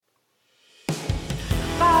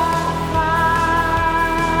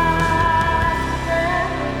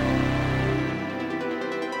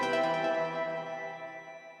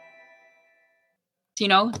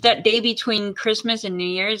that day between Christmas and New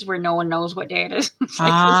Year's where no one knows what day it is.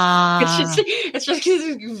 It's just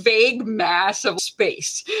this vague mass of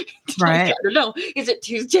space. Right. I don't know. Is it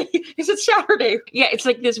Tuesday? Is it Saturday? Yeah, it's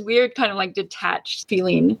like this weird kind of like detached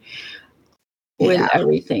feeling with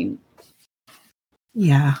everything.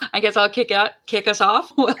 Yeah. I guess I'll kick us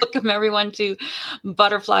off. Welcome everyone to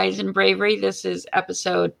Butterflies and Bravery. This is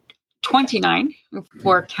episode 29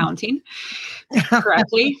 for counting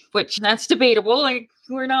correctly, which that's debatable. Like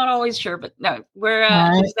we're not always sure, but no,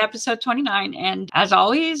 this is episode 29. And as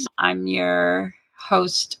always, I'm your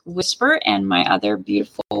host, Whisper, and my other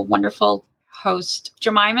beautiful, wonderful host,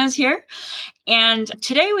 Jemima, is here. And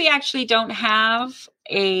today we actually don't have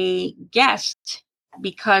a guest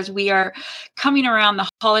because we are coming around the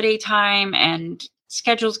holiday time and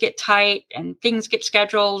schedules get tight and things get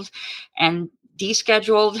scheduled and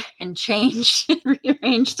descheduled and changed and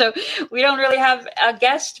rearranged. So we don't really have a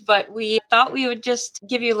guest, but we thought we would just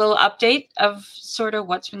give you a little update of sort of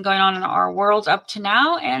what's been going on in our world up to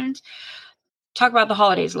now and talk about the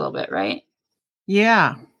holidays a little bit, right?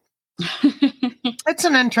 Yeah. It's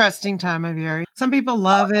an interesting time of year. Some people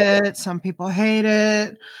love it. Some people hate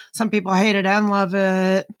it. Some people hate it and love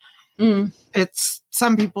it.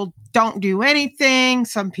 Some people don't do anything.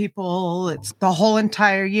 Some people, it's the whole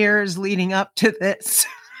entire year is leading up to this.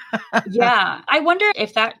 Yeah. I wonder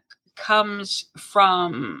if that comes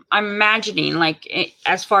from, I'm imagining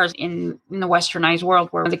as far as in the westernized world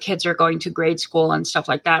where the kids are going to grade school and stuff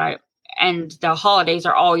like that. And the holidays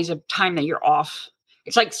are always a time that you're off.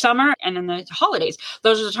 It's like summer and then the holidays.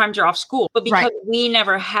 Those are the times you're off school. But because we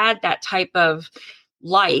never had that type of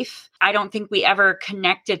life, I don't think we ever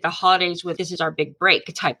connected the holidays with this is our big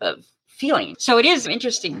break type of feeling. So it is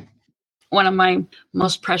interesting. One of my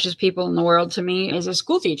most precious people in the world to me is a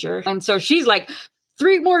school teacher. And so she's like,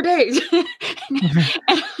 3 more days. And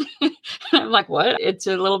I'm like, what? It's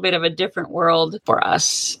a little bit of a different world for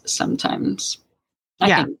us sometimes.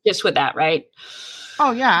 I think just with that, right? Oh,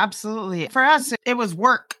 yeah, absolutely. For us, it was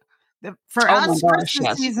work. For us,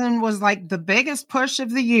 Christmas season was like the biggest push of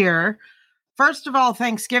the year. First of all,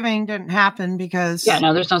 Thanksgiving didn't happen because... Yeah,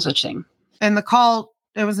 no, there's no such thing. And the call,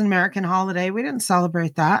 it was an American holiday. We didn't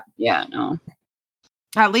celebrate that. Yeah, no.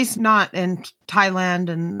 At least not in Thailand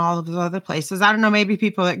and all of the other places. I don't know, maybe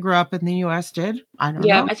people that grew up in the U.S. did. I don't know.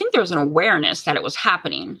 Yeah, I think there was an awareness that it was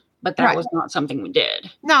happening, but that was not something we did.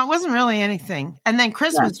 No, it wasn't really anything. And then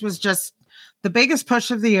Christmas was just... The biggest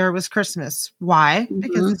push of the year was Christmas. Why?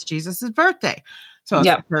 Because it's Jesus' birthday. So it's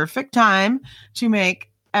the perfect time to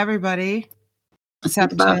make everybody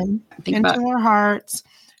accept him into their hearts.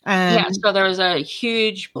 And so there was a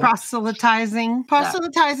huge proselytizing push.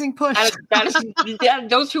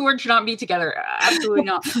 Those two words should not be together. Absolutely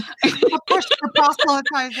not. A push for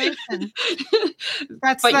proselytization.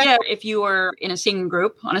 If you were in a singing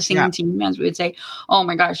group, on a singing team, as we would say, oh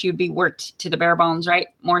my gosh, you'd be worked to the bare bones, right?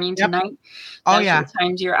 Morning to night. Those are the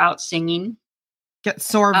times you're out singing. Get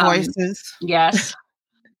sore voices. Yes.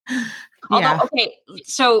 Although,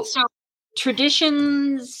 so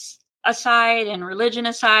traditions aside and religion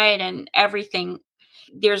aside and everything,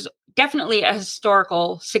 there's definitely a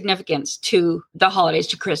historical significance to the holidays,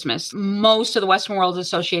 to Christmas. Most of the Western world is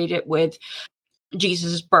associated with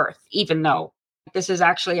Jesus' birth, even though this is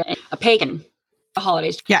actually a pagan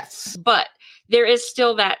holidays. Yes. But there is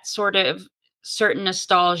still that sort of certain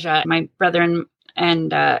nostalgia. My brother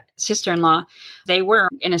and sister-in-law, they were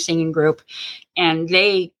in a singing group and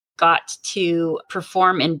they got to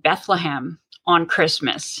perform in Bethlehem on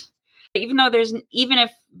Christmas. Even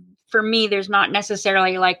if for me, there's not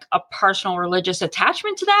necessarily like a personal religious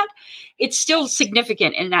attachment to that, it's still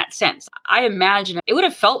significant in that sense. I imagine it would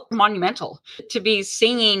have felt monumental to be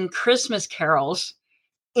singing Christmas carols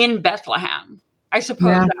in Bethlehem. I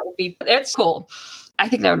suppose it's cool. I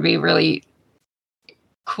think that would be a really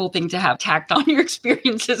cool thing to have tacked on your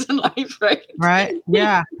experiences in life, right? Right.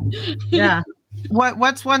 Yeah. Yeah.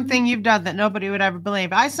 What's one thing you've done that nobody would ever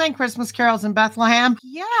believe? I sang Christmas carols in Bethlehem.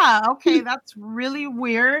 Yeah, okay, that's really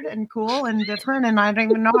weird and cool and different, and I don't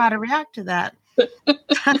even know how to react to that.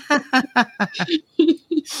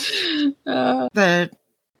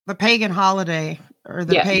 The pagan holiday or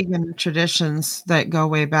the pagan traditions that go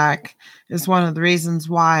way back is one of the reasons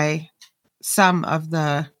why some of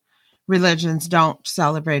the religions don't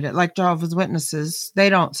celebrate it. Like Jehovah's Witnesses, they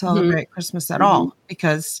don't celebrate Christmas at all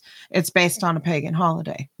because it's based on a pagan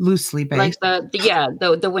holiday, loosely based. Like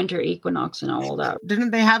the winter equinox and all that.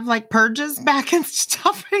 Didn't they have like purges back and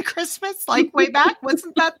stuff in Christmas, like way back?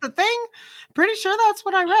 Wasn't that the thing? Pretty sure that's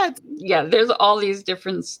what I read. Yeah, there's all these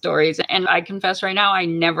different stories. And I confess right now, I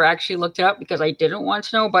never actually looked it up because I didn't want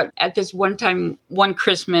to know. But at this one time, one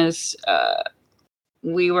Christmas,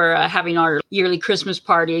 we were having our yearly Christmas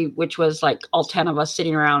party, which was like all 10 of us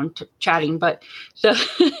sitting around chatting. But the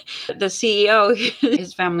the CEO,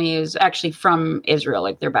 his family is actually from Israel,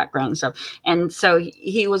 like their background and stuff. And so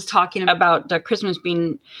he was talking about Christmas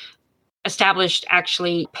being established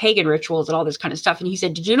actually pagan rituals and all this kind of stuff. And he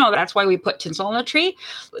said, did you know that's why we put tinsel on the tree?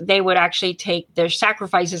 They would actually take their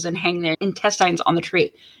sacrifices and hang their intestines on the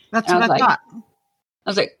tree. That's what I thought. I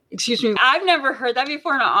was like, excuse me, I've never heard that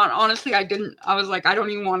before. And honestly, I didn't. I was like, I don't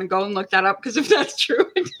even want to go and look that up because if that's true,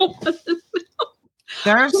 I don't want to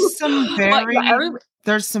know.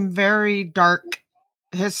 There's some very dark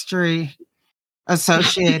history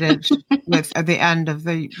associated with at the end of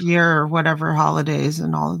the year or whatever holidays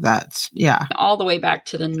and all of that. Yeah. All the way back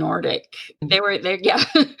to the Nordic. They were there. Yeah.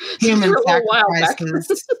 Human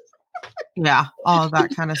sacrifices. Yeah. All of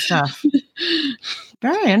that kind of stuff.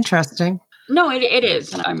 Very interesting. No, it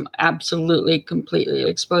is. I'm absolutely, completely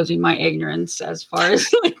exposing my ignorance as far as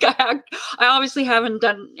I obviously haven't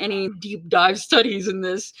done any deep dive studies in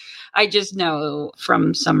this. I just know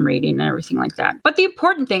from some reading and everything like that. But the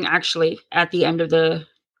important thing actually at the end of the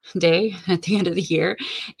day, at the end of the year,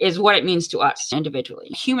 is what it means to us individually.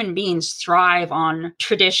 Human beings thrive on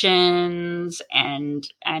traditions and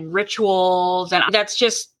rituals, and that's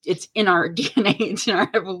just, it's in our DNA, it's in our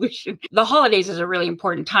evolution. The holidays is a really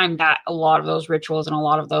important time that a lot of those rituals and a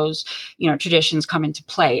lot of those, traditions come into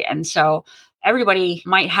play. And so everybody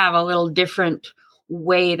might have a little different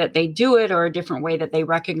way that they do it or a different way that they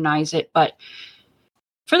recognize it, but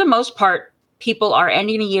for the most part, people are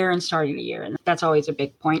ending a year and starting a year. And that's always a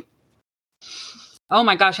big point. Oh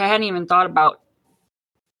my gosh, I hadn't even thought about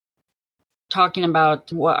talking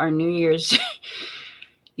about what our New Year's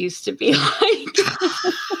used to be like.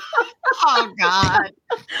 Oh, God.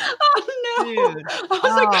 Oh, no. Dude. I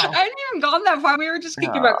was like, I hadn't even gone that far. We were just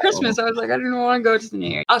thinking about Christmas. I was like, I didn't want to go to the New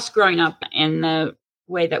Year. Us growing up in the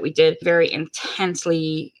way that we did, very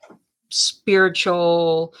intensely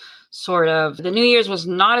spiritual, sort of. The New Year's was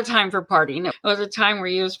not a time for partying. It was a time where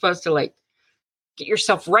you were supposed to get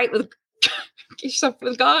yourself right with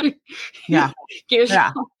God. Yeah.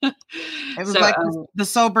 Yeah. It was the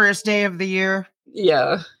soberest day of the year.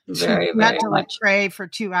 Yeah. Very, very much. Pray for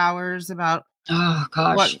 2 hours about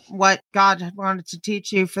gosh, what God wanted to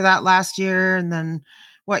teach you for that last year, and then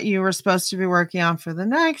what you were supposed to be working on for the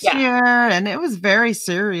next year. And it was very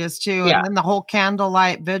serious too. Yeah. And then the whole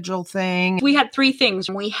candlelight vigil thing. We had 3 things.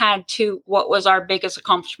 We had what was our biggest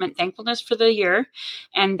accomplishment, thankfulness for the year.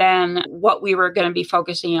 And then what we were going to be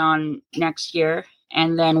focusing on next year.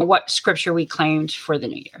 And then what scripture we claimed for the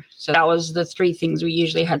new year. So that was the 3 things we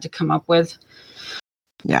usually had to come up with.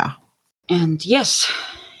 Yeah. And yes,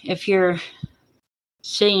 if you're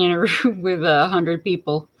sitting in a room with 100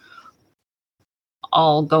 people,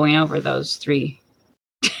 all going over those 3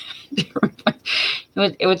 different points.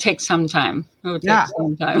 It would take some time. It would take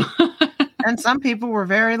some time. And some people were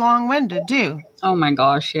very long-winded too. Oh my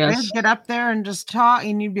gosh, yes. They'd get up there and just talk,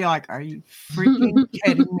 and you'd be like, are you freaking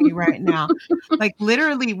kidding me right now? Like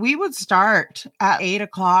literally, we would start at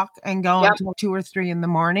 8:00 and go until 2 or 3 in the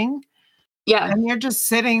morning. Yeah. And you're just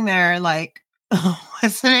sitting there like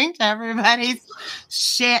listening to everybody's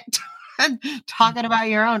shit. Talking about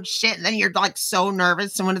your own shit, and then you're like so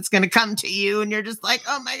nervous when it's going to come to you, and you're just like,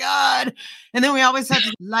 oh my God. And then we always have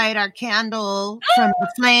to light our candle from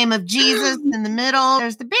the flame of Jesus in the middle.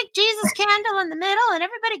 There's the big Jesus candle in the middle, and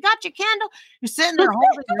everybody got your candle. You're sitting there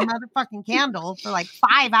holding your motherfucking candle for like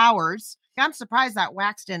 5 hours. I'm surprised that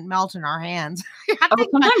wax didn't melt in our hands.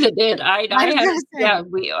 Sometimes it did. I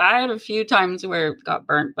had a few times where it got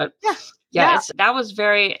burnt, but that was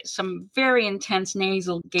some very intense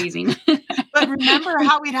nasal gazing. But remember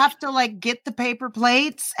how we'd have to get the paper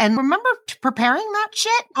plates, and remember preparing that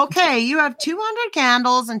shit? Okay, you have 200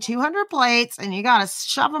 candles and 200 plates, and you got to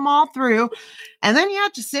shove them all through. And then you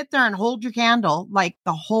have to sit there and hold your candle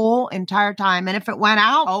the whole entire time. And if it went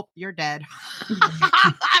out, you're dead.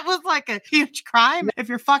 It was like a huge crime. If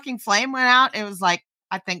your fucking flame went out, it was like,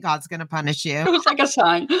 I think God's going to punish you. It was like a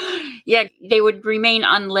sign. Yeah, they would remain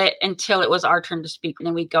unlit until it was our turn to speak. And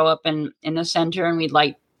then we'd go up in the center and we'd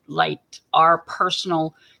light our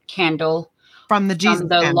personal candle from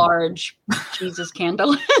the large Jesus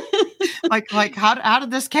candle. like how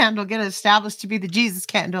did this candle get established to be the Jesus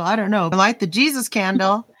candle? I don't know. Light the Jesus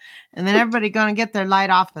candle, and then everybody going to get their light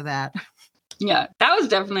off of that. Yeah, that was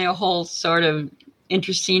definitely a whole sort of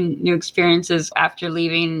interesting new experiences after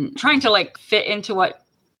leaving, trying to fit into what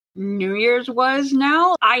New Year's was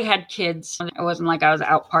now. I had kids. It wasn't like I was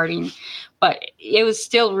out partying, but it was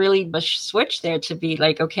still really a switch there to be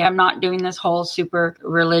like, okay, I'm not doing this whole super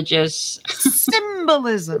religious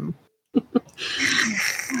symbolism.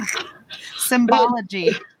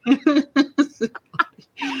 Symbology.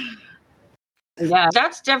 Yeah,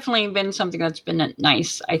 that's definitely been something that's been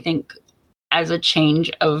nice, I think, as a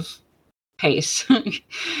change of pace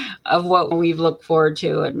of what we've looked forward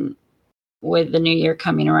to, and with the new year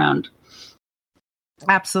coming around.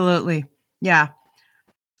 Absolutely. Yeah.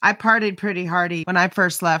 I partied pretty hardy when I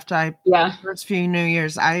first left. First few New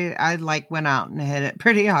Year's, I like went out and hit it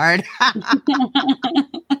pretty hard. I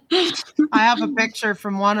have a picture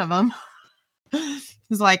from one of them. It's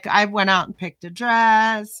like I went out and picked a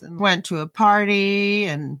dress and went to a party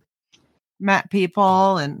and met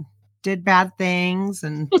people and did bad things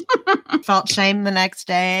and felt shame the next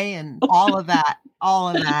day and all of that.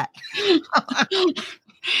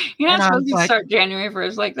 You're not supposed to start January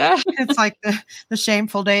 1st like that. It's like the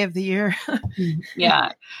shameful day of the year.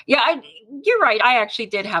 Yeah. You're right. I actually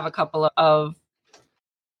did have a couple of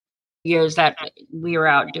years that we were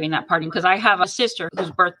out doing that party, because I have a sister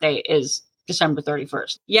whose birthday is December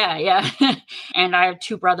 31st. Yeah. And I have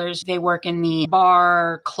two brothers. They work in the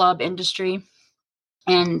bar club industry.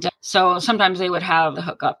 And so sometimes they would have the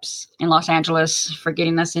hookups in Los Angeles for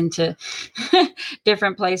getting us into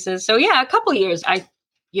different places. So yeah, a couple of years.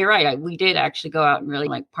 You're right. We did actually go out and really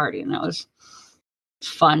like party, and that was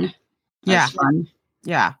fun. Fun.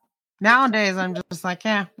 Yeah. Nowadays, I'm just like,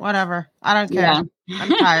 yeah, whatever. I don't care. Yeah. I'm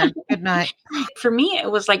tired. Good night. For me, it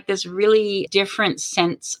was like this really different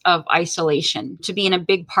sense of isolation to be in a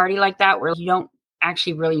big party like that, where you don't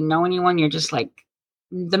actually really know anyone. You're just like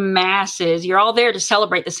the masses. You're all there to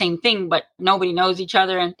celebrate the same thing, but nobody knows each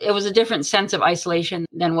other. And it was a different sense of isolation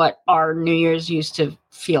than what our New Year's used to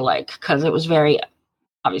feel like, because it was very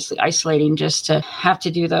obviously isolating just to have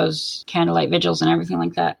to do those candlelight vigils and everything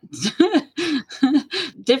like that.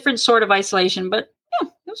 Different sort of isolation, but yeah,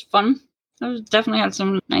 it was fun. I definitely had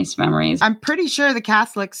some nice memories. I'm pretty sure the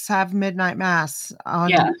Catholics have midnight mass.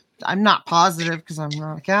 I'm not positive because I'm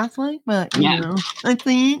not a Catholic, but you know, I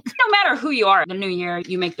think. No matter who you are, the new year,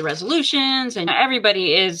 you make the resolutions, and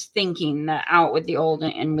everybody is thinking that out with the old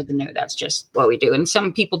and with the new. That's just what we do. And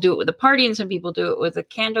some people do it with a party, and some people do it with a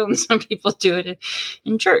candle, and some people do it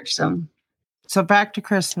in church. So back to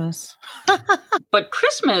Christmas. But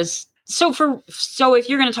Christmas, so if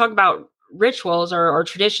you're going to talk about rituals or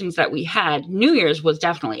traditions that we had, New Year's was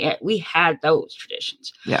definitely it. We had those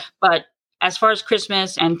traditions. Yeah. But as far as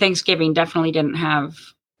Christmas and Thanksgiving, definitely didn't have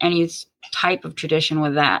any type of tradition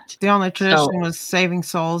with that. The only tradition was saving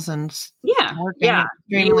souls and working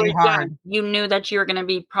extremely hard. You knew that you were going to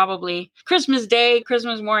be probably Christmas Day,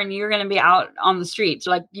 Christmas morning, you're going to be out on the streets.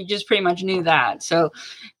 Like, you just pretty much knew that. So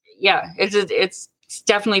yeah, it's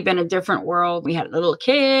definitely been a different world. We had little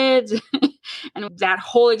kids and that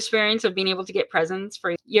whole experience of being able to get presents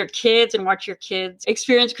for your kids and watch your kids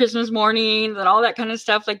experience Christmas mornings and all that kind of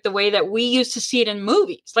stuff, like the way that we used to see it in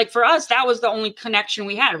movies. Like, for us, that was the only connection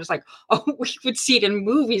we had. It was like, oh, we would see it in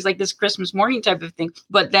movies, like this Christmas morning type of thing.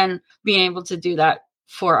 But then being able to do that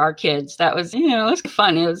for our kids, that was, it was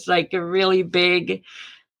fun. It was like a really big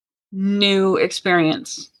new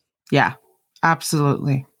experience. Yeah,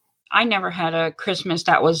 absolutely. I never had a Christmas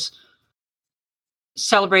that was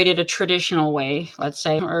celebrated a traditional way, let's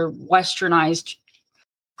say, or westernized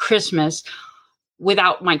Christmas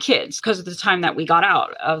without my kids, because of the time that we got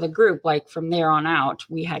out of the group. Like, from there on out,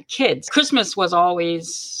 we had kids. Christmas was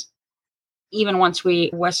always, even once we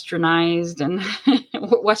westernized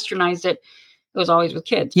it, it was always with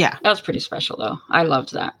kids. Yeah. That was pretty special, though. I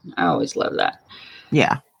loved that. I always loved that.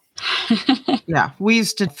 Yeah. Yeah, we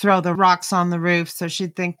used to throw the rocks on the roof so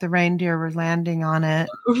she'd think the reindeer were landing on it.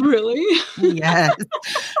 Really? Yes.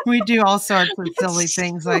 We do all sorts of silly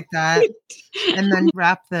things like that. And then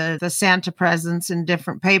wrap the Santa presents in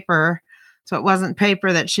different paper. So it wasn't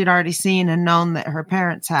paper that she'd already seen and known that her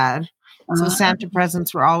parents had. So Santa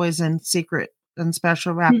presents were always in secret and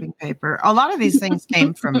special wrapping paper. A lot of these things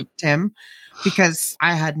came from Tim, because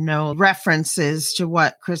I had no references to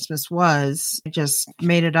what Christmas was. I just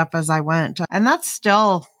made it up as I went. And that's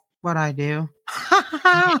still what I do.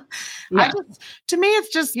 To me, it's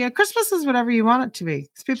just, Christmas is whatever you want it to be.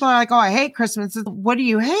 Because people are like, oh, I hate Christmas. What do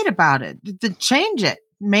you hate about it? Change it.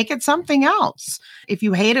 Make it something else. If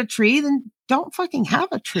you hate a tree, then don't fucking have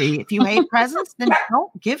a tree. If you hate presents, then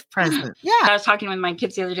don't give presents. Yeah. I was talking with my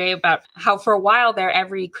kids the other day about how for a while there,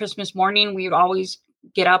 every Christmas morning, we would always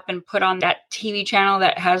get up and put on that TV channel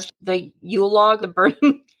that has the Yule log, the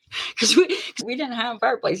burning, because we didn't have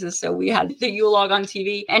fireplaces. So we had the Yule log on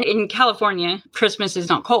TV. And in California, Christmas is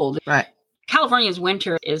not cold. Right. California's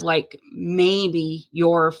winter is like maybe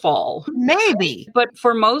your fall. Maybe. But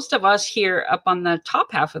for most of us here up on the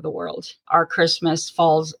top half of the world, our Christmas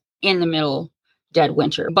falls in the middle dead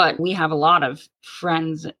winter. But we have a lot of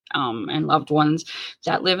friends and loved ones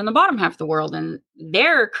that live in the bottom half of the world, and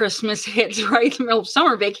their Christmas hits right in the middle of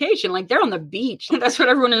summer vacation. Like they're on the beach. That's what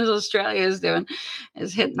everyone in Australia is doing,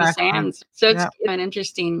 is hitting the sands. So it's an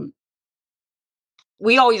interesting.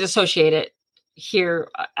 We always associate it here,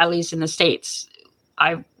 at least in the States.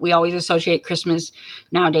 We always associate Christmas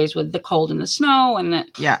nowadays with the cold and the snow and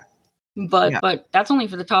the But that's only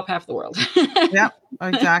for the top half of the world. Yep,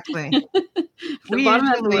 exactly. The bottom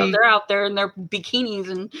half of the world, they're out there in their bikinis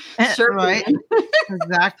and surfing. Right.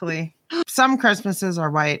 Exactly. Some Christmases are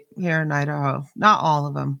white here in Idaho. Not all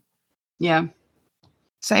of them. Yeah.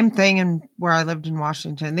 Same thing in where I lived in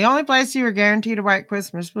Washington. The only place you were guaranteed a white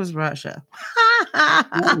Christmas was Russia.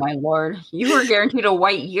 Oh my Lord. You were guaranteed a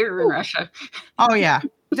white year in Russia. Oh yeah.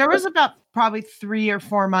 There was about probably 3 or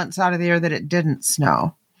 4 months out of the year that it didn't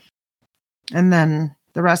snow. And then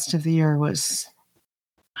the rest of the year was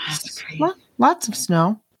lots of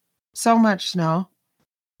snow. So much snow.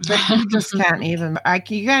 But you just can't even,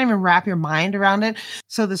 you can't even wrap your mind around it.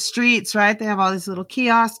 So the streets, right? They have all these little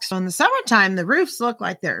kiosks. So in the summertime, the roofs look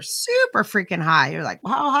like they're super freaking high. You're like,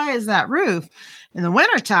 well, how high is that roof? In the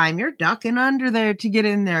wintertime, you're ducking under there to get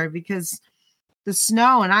in there because the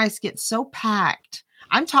snow and ice get so packed.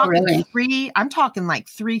 I'm talking I'm talking like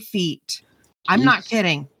 3 feet. I'm not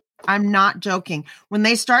kidding. I'm not joking. When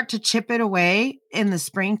they start to chip it away in the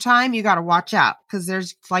springtime, you got to watch out because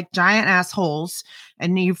there's like giant ass holes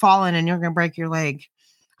and you fall in and you're going to break your leg.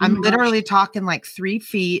 I'm literally talking like 3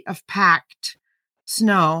 feet of packed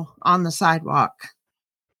snow on the sidewalk.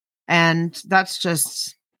 And that's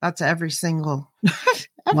every single,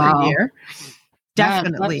 every year.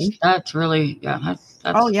 Definitely. That's really, that's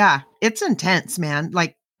oh yeah. It's intense, man.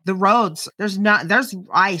 Like, the roads, there's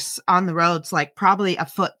ice on the roads, like probably a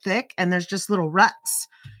foot thick, and there's just little ruts.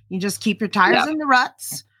 You just keep your tires in the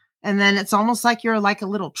ruts, and then it's almost like you're like a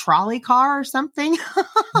little trolley car or something.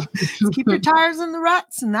 Keep your tires in the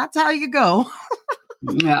ruts, and that's how you go.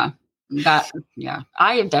 I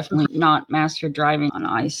have definitely not mastered driving on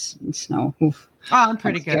ice and snow. Oof. Oh, I'm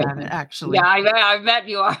pretty good at it, actually. Yeah, I bet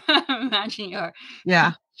you are. I imagine you are.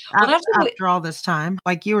 Yeah. Well, after all this time,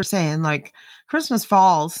 like you were saying, like Christmas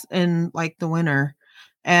falls in like the winter,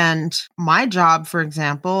 and my job, for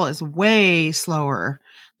example, is way slower.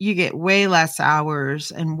 You get way less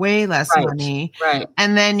hours and way less money. Right.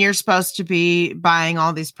 And then you're supposed to be buying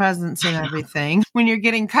all these presents and everything when you're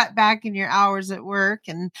getting cut back in your hours at work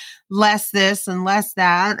and less this and less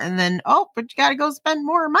that. And then, but you got to go spend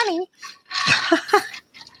more money.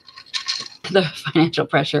 The financial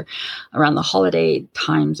pressure around the holiday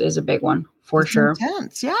times is a big one for sure.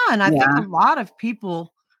 Intense. Yeah. And I think a lot of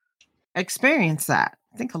people experience that.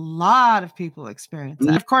 Of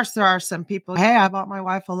course, there are some people, hey, I bought my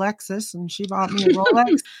wife a Lexus and she bought me a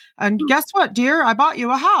Rolex. And guess what, dear? I bought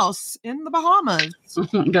you a house in the Bahamas. Oh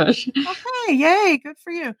my gosh. Okay. Yay. Good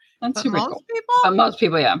for you. That's super cool. Most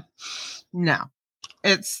people, yeah. No.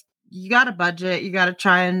 You got to budget. You got to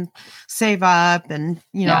try and save up and,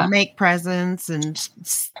 make presents and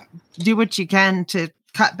do what you can to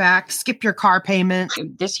cut back, skip your car payment.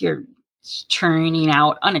 This year is turning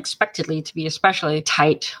out unexpectedly to be especially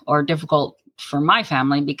tight or difficult for my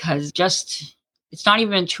family because it's not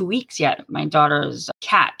even 2 weeks yet. My daughter's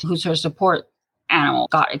cat, who's her support animal,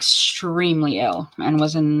 got extremely ill and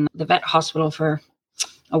was in the vet hospital for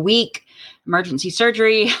a week, emergency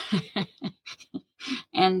surgery.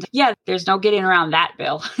 And there's no getting around that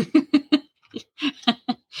bill.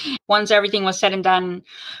 Once everything was said and done,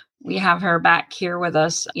 we have her back here with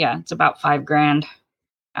us. Yeah, it's about $5,000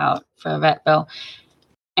 out for a vet bill.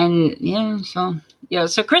 And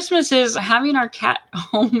so Christmas is having our cat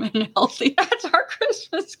home and healthy. That's our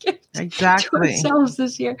Christmas gift to ourselves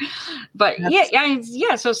this year. But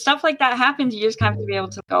so stuff like that happens. You just have to be able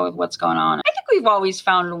to go with what's going on. I think we've always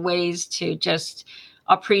found ways to just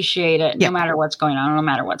appreciate it no matter what's going on, no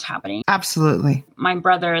matter what's happening. Absolutely. My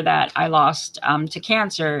brother that I lost to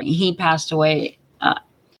cancer, he passed away a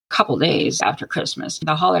couple days after Christmas.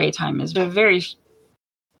 The holiday time is a very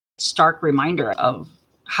stark reminder of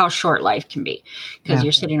how short life can be because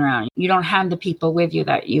you're sitting around. You don't have the people with you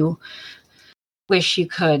that you wish you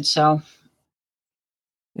could. So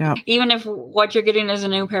even if what you're getting is a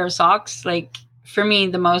new pair of socks, like for me,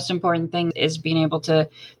 the most important thing is being able to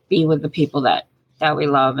be with the people that we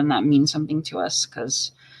love and that mean something to us,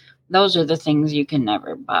 because those are the things you can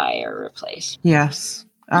never buy or replace. Yes,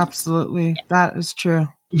 absolutely. That is true.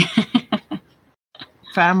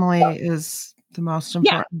 Family is the most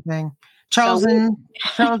important thing. Chosen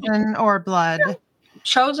or blood.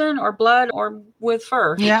 chosen or blood or with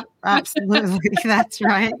fur. Yep, absolutely. That's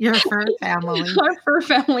right. Your fur family. Our fur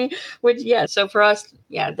family, which, yeah. So for us,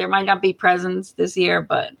 yeah, there might not be presents this year,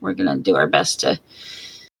 but we're going to do our best to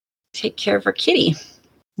take care of our kitty.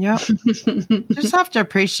 Yep. Just have to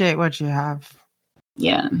appreciate what you have.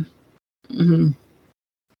 Yeah. Mm-hmm.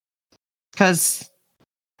 Because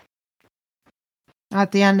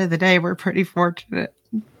at the end of the day, we're pretty fortunate.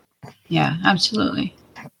 Yeah, absolutely.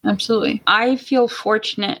 Absolutely. I feel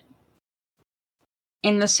fortunate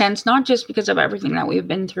in the sense, not just because of everything that we've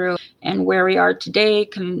been through and where we are today,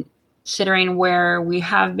 considering where we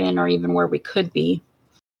have been or even where we could be,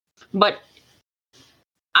 but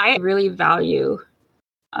I really value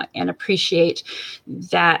and appreciate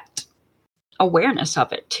that awareness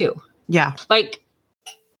of it too. Yeah. Like,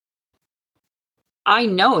 I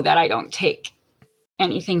know that I don't take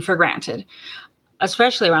anything for granted,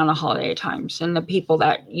 especially around the holiday times and the people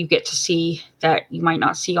that you get to see that you might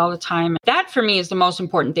not see all the time. That for me is the most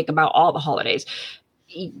important thing about all the holidays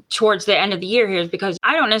towards the end of the year here, is because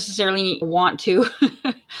I don't necessarily want to,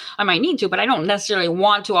 I might need to, but I don't necessarily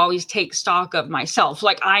want to always take stock of myself.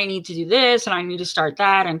 Like, I need to do this and I need to start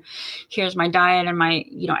that. And here's my diet and my,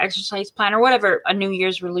 exercise plan or whatever a New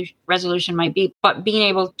Year's resolution might be. But being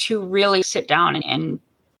able to really sit down and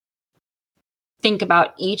think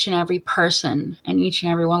about each and every person and each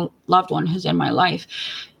and every loved one who's in my life.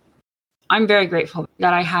 I'm very grateful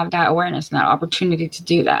that I have that awareness and that opportunity to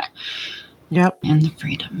do that. Yep. And the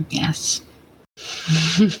freedom. Yes.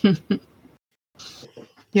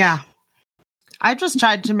 Yeah. I just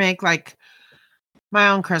tried to make like my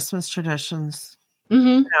own Christmas traditions.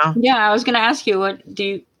 Mm-hmm. Yeah. I was going to ask you,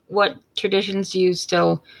 what traditions do you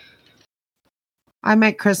still? I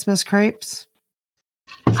make Christmas crepes.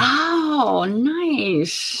 Oh,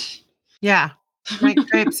 nice. Yeah. Make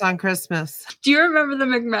crepes on Christmas. Do you remember the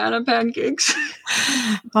McManna pancakes?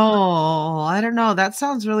 Oh, I don't know. That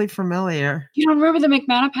sounds really familiar. You don't remember the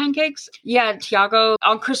McManna pancakes? Yeah, Tiago,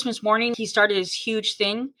 on Christmas morning, he started this huge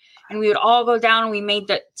thing, and we would all go down and we made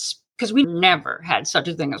that, because we never had such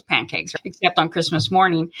a thing as pancakes, except on Christmas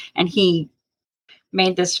morning. And he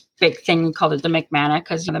made this big thing. We called it the McManna,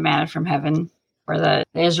 because the manna from heaven for the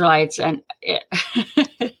Israelites. And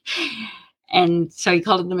and so he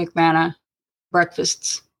called it the McManna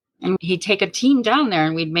breakfasts. And he'd take a team down there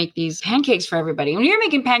and we'd make these pancakes for everybody. And we were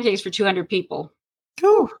making pancakes for 200 people.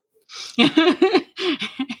 Ooh.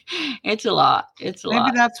 It's a lot. It's a lot.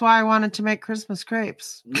 Maybe that's why I wanted to make Christmas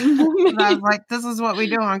crepes. I was like, this is what we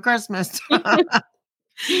do on Christmas. I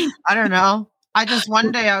don't know.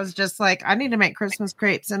 One day I was just like, I need to make Christmas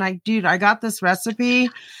crepes. And I got this recipe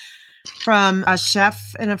from a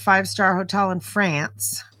chef in a 5-star hotel in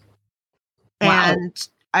France. Wow.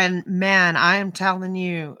 And man, I am telling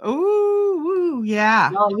you, ooh,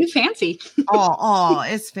 yeah. Oh, you fancy. oh,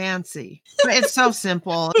 it's fancy. But it's so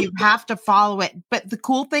simple. You have to follow it. But the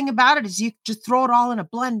cool thing about it is you just throw it all in a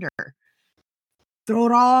blender.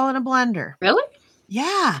 Really?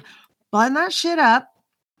 Yeah. Blend that shit up.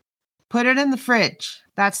 Put it in the fridge.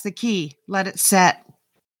 That's the key. Let it set.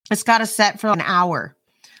 It's got to set for an hour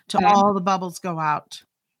till all the bubbles go out.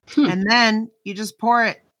 And then you just pour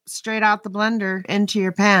it straight out the blender into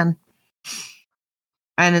your pan.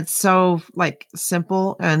 And it's so like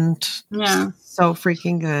simple and so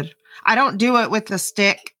freaking good. I don't do it with the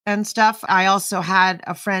stick and stuff. I also had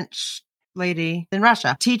a French lady in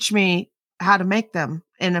Russia teach me how to make them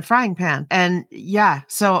in a frying pan. And yeah,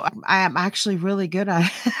 so I am actually really good at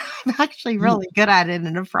it. I'm actually really good at it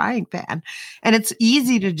in a frying pan. And it's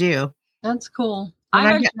easy to do. That's cool.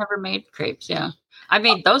 I've never made crepes. Yeah. I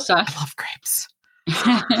made dosa. I love crepes.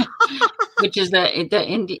 Which is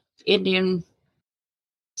the Indian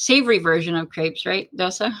savory version of crepes, right?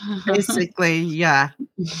 Dosa. Basically, yeah.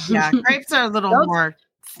 Yeah, crepes are a little more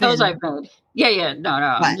thin. Those I've made. Yeah. No.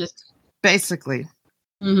 I'm just basically.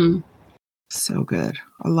 Mm-hmm. So good.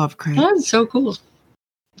 I love crepes. That's so cool.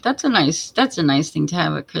 That's a nice thing to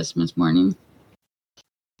have at Christmas morning.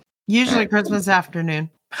 Usually Christmas afternoon.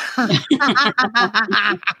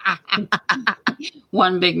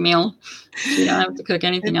 One big meal. You don't have to cook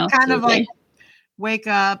anything else. Kind of like wake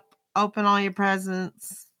up, open all your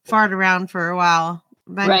presents, fart around for a while,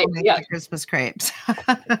 then make the Christmas crepes.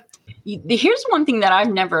 Here's one thing that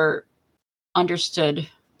I've never understood,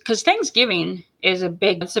 because Thanksgiving is a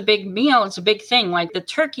big meal. It's a big thing, like the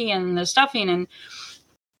turkey and the stuffing, and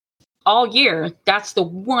all year, that's the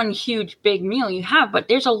one huge big meal you have. But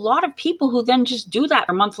there's a lot of people who then just do that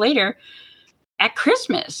a month later at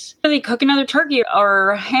Christmas. They cook another turkey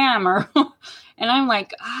or ham And I'm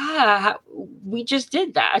like, we just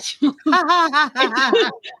did that. So,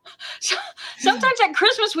 sometimes at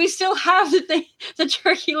Christmas we still have the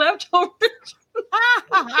turkey leftovers.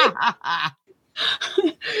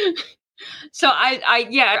 So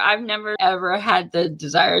I've never ever had the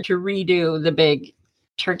desire to redo the big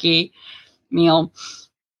turkey meal.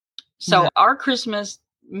 So our Christmas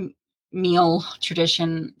meal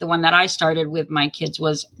tradition, the one that I started with my kids,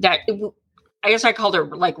 was that I guess I called it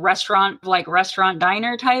like restaurant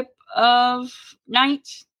diner type of night.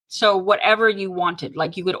 So whatever you wanted,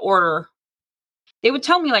 like you would order, they would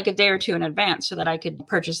tell me like a day or two in advance so that I could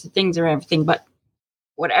purchase the things or everything. But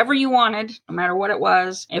whatever you wanted, no matter what it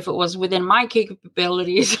was, if it was within my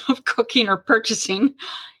capabilities of cooking or purchasing,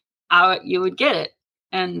 you would get it.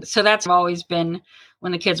 And so that's always been,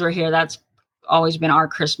 when the kids were here, that's always been our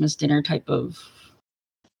Christmas dinner type of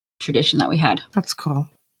tradition that we had. That's cool.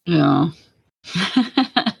 Yeah.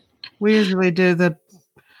 We usually do the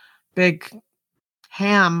big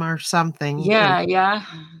ham or something. Yeah.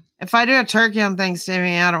 If I do a turkey on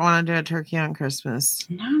Thanksgiving, I don't want to do a turkey on Christmas.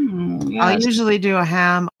 No. Yes. I'll usually do a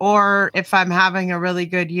ham, or if I'm having a really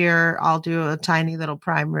good year, I'll do a tiny little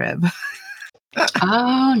prime rib.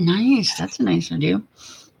 Oh, nice. That's a nice one to do.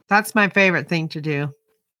 That's my favorite thing to do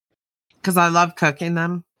because I love cooking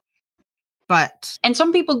them. And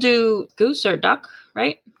some people do goose or duck,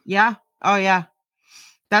 right? Yeah. Oh, yeah.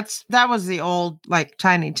 That was the old, like,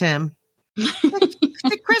 Tiny Tim.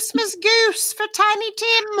 The Christmas goose for Tiny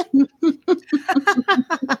Tim.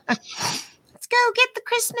 Let's go get the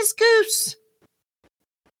Christmas goose.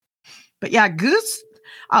 But yeah, goose.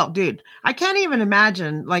 Oh, dude, I can't even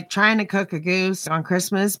imagine like trying to cook a goose on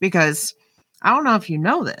Christmas, because I don't know if you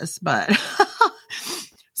know this, but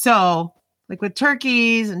so like with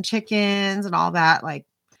turkeys and chickens and all that, like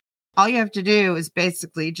all you have to do is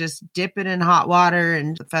basically just dip it in hot water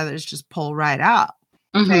and the feathers just pull right out.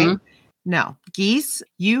 Okay. Mm-hmm. No, geese,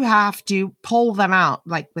 you have to pull them out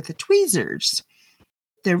like with the tweezers.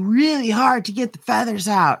 They're really hard to get the feathers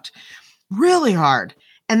out. Really hard.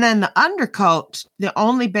 And then the undercoat, the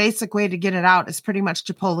only basic way to get it out is pretty much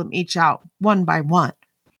to pull them each out one by one.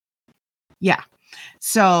 Yeah.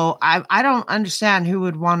 So I don't understand who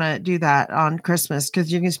would want to do that on Christmas,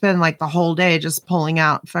 because you can spend like the whole day just pulling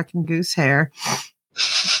out fucking goose hair.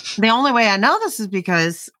 The only way I know this is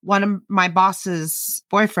because one of my boss's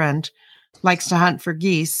boyfriend likes to hunt for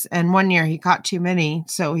geese. And one year he caught too many.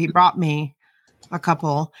 So he brought me a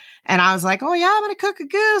couple. And I was like, oh yeah, I'm going to cook a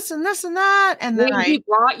goose and this and that. And then he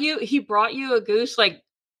brought you a goose, like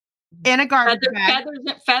in a garbage bag.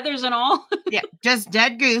 Feathers and all. Yeah. Just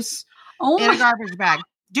dead goose in a garbage bag.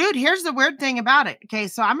 Dude, here's the weird thing about it. Okay.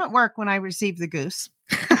 So I'm at work when I receive the goose.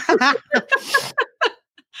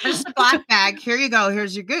 There's a black bag. Here you go.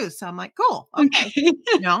 Here's your goose. So I'm like, cool. Okay.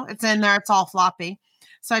 It's in there. It's all floppy.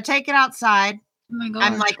 So I take it outside. Oh my God.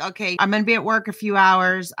 I'm like, okay, I'm going to be at work a few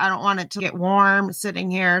hours. I don't want it to get warm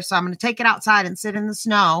sitting here. So I'm going to take it outside and sit in the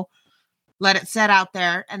snow, let it set out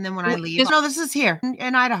there. And then when I leave, this is here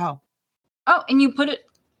in Idaho. Oh, and you put it.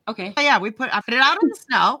 Okay. Yeah. I put it out in the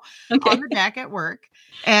snow on the deck at work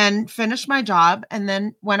and finished my job, and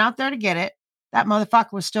then went out there to get it. That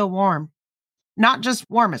motherfucker was still warm. Not just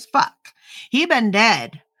warm as fuck. He'd been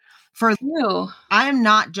dead for, I'm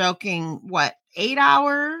not joking, 8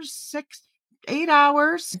 hours? 8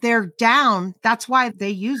 hours? They're down. That's why they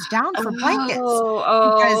use down for blankets.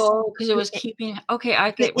 Because it was keeping. Okay,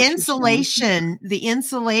 I get the insulation.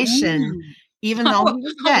 Even though he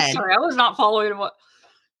was dead. Sorry, I was not following what.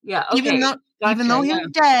 Yeah. Okay. Even though he was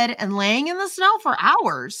dead and laying in the snow for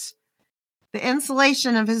hours, the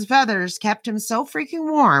insulation of his feathers kept him so freaking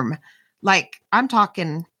warm. Like, I'm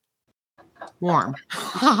talking warm.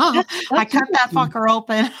 I cut that fucker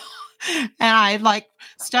open and I like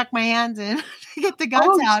stuck my hands in to get the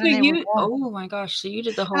guts out. Oh my gosh. So you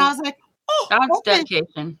did the whole. And I was like, that's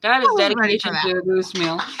dedication. That is dedication to a goose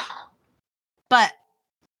meal. But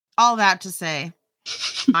all that to say,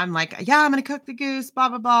 I'm like, yeah, I'm going to cook the goose, blah,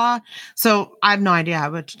 blah, blah. So I have no idea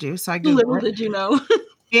what to do. So I Googled Little did you know.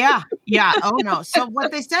 Yeah. Oh no. So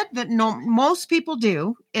what they said that most people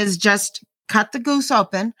do is just cut the goose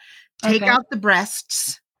open, take out the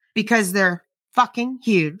breasts because they're fucking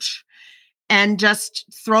huge, and just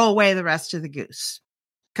throw away the rest of the goose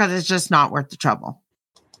because it's just not worth the trouble.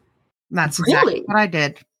 And that's exactly what I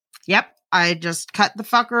did. Yep. I just cut the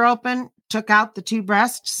fucker open, took out the 2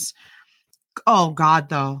 breasts. Oh God,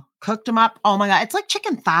 though. Cooked them up. Oh my God. It's like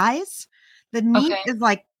chicken thighs. The meat is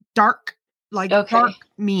like dark. Dark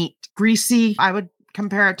meat, greasy. I would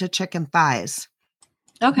compare it to chicken thighs.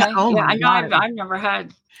 Okay. I know. I've never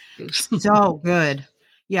had. So good.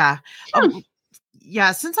 Yeah.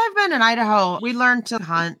 Yeah, since I've been in Idaho, we learned to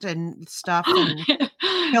hunt and stuff and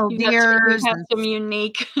kill You deers have and some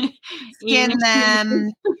unique eating skin them,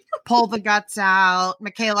 experiences. pull the guts out.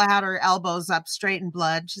 Michaela had her elbows up straight in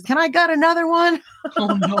blood. She's, can I gut another one?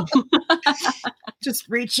 Oh no. Just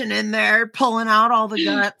reaching in there, pulling out all the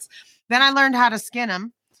guts. Then I learned how to skin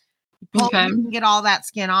them. You Okay. can get all that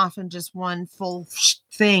skin off in just one full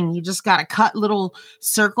thing. You just got to cut little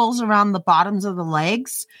circles around the bottoms of the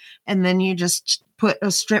legs. And then you just put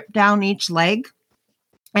a strip down each leg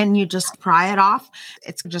and you just pry it off.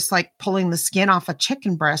 It's just like pulling the skin off a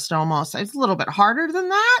chicken breast almost. It's a little bit harder than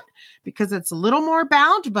that because it's a little more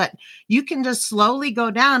bound, but you can just slowly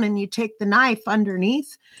go down and you take the knife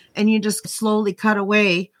underneath and you just slowly cut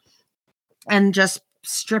away and just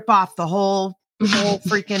strip off the whole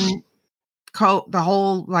freaking coat, the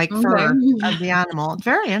whole like fur of the animal. It's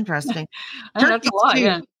very interesting. That's a lot,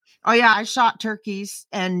 yeah. Oh yeah, I shot turkeys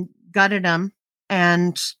and gutted them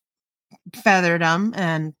and feathered them.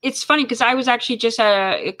 And it's funny because I was actually just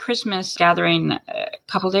at a Christmas gathering a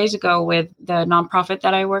couple days ago with the nonprofit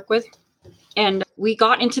that I work with. And we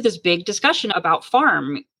got into this big discussion about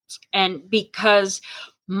farms. And because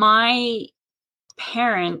my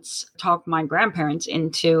parents talked my grandparents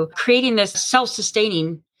into creating this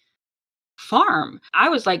self-sustaining farm. I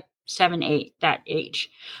was like 7, 8, that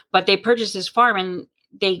age. But they purchased this farm and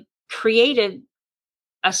they created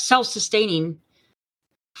a self-sustaining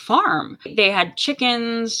farm. They had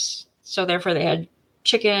chickens, so therefore they had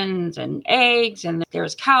chickens and eggs, and there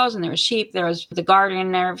was cows and there was sheep, there was the garden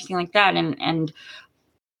and everything like that. And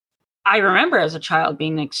I remember as a child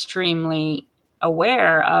being extremely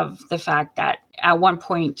aware of the fact that at one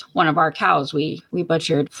point one of our cows we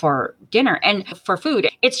butchered for dinner and for food.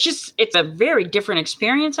 It's a very different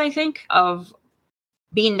experience, I think, of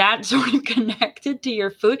being that sort of connected to your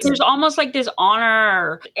food. There's almost like this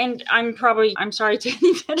honor, and I'm sorry to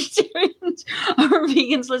any vegetarians or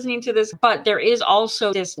vegans listening to this, but there is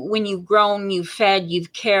also this, when you've grown, you've fed,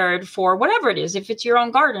 you've cared for whatever it is, if it's your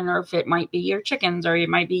own garden or if it might be your chickens or it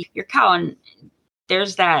might be your cow, and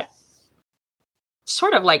there's that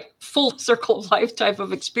sort of like full circle of life type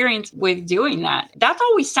of experience with doing that. That's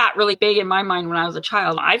always sat really big in my mind when I was a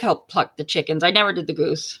child. I've helped pluck the chickens. I never did the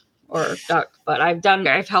goose or duck, but I've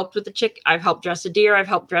helped with the chick. I've helped dress a deer. I've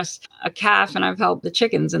helped dress a calf, and I've helped the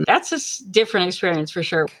chickens. And that's a different experience for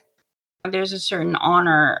sure. There's a certain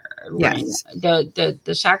honor, yes, the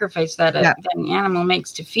sacrifice that an animal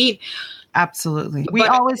makes to feed. Absolutely. We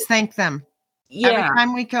always thank them. Yeah. Every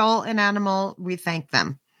time we kill an animal, we thank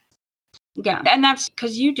them. Yeah. And that's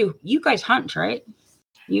because you guys hunt, right?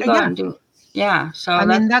 You go and do. Yeah. So I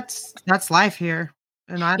mean, that's life here.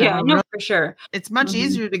 And I don't know, for sure. It's much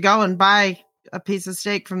easier to go and buy a piece of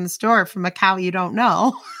steak from the store from a cow you don't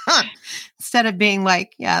know instead of being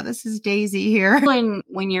like, yeah, this is Daisy here.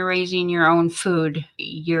 When you're raising your own food,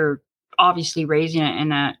 you're obviously raising it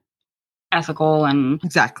in a ethical and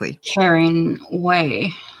caring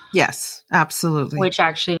way. Yes, absolutely. Which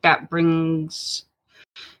actually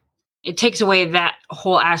it takes away that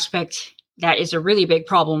whole aspect that is a really big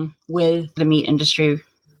problem with the meat industry,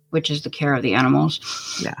 which is the care of the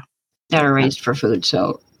animals. Yeah. That are raised for food.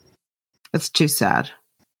 So it's too sad.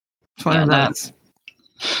 It's one of those.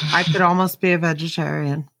 I could almost be a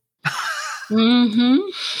vegetarian.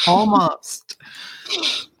 Almost.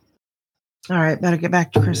 All right, better get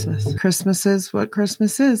back to Christmas. Christmas is what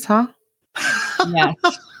Christmas is, huh? Yes.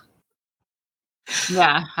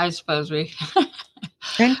 Yeah, I suppose we.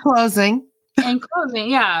 In closing,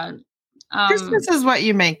 yeah. Christmas is what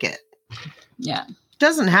you make it. Yeah.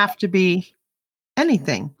 Doesn't have to be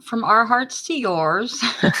anything. From our hearts to yours.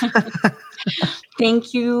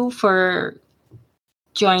 Thank you for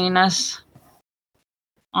joining us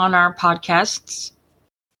on our podcasts.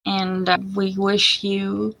 And we wish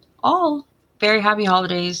you all very happy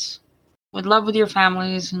holidays with love with your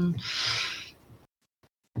families and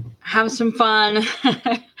have some fun.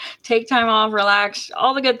 Take time off, relax,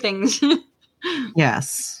 all the good things.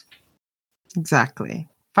 Yes, exactly.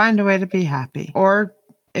 Find a way to be happy. Or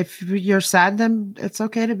if you're sad, then it's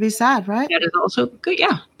okay to be sad, right? That is also good.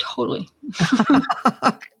 Yeah, totally.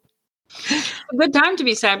 A good time to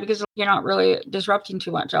be sad because you're not really disrupting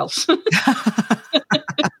too much else.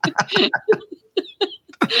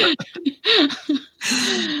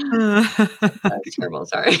 That's terrible.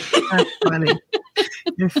 Sorry. That's funny.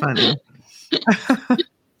 You're funny.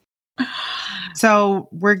 So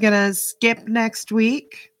we're going to skip next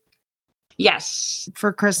week. Yes.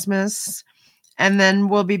 For Christmas. And then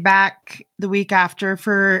we'll be back the week after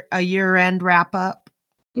for a year-end wrap-up.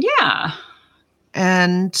 Yeah.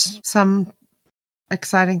 And some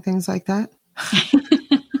exciting things like that.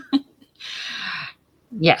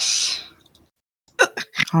 Yes.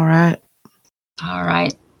 All right. All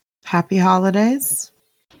right. Happy holidays.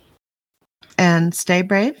 And stay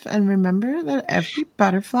brave. And remember that every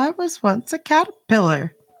butterfly was once a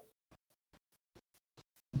caterpillar.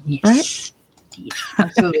 Yes. Right? Yes,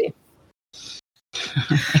 absolutely.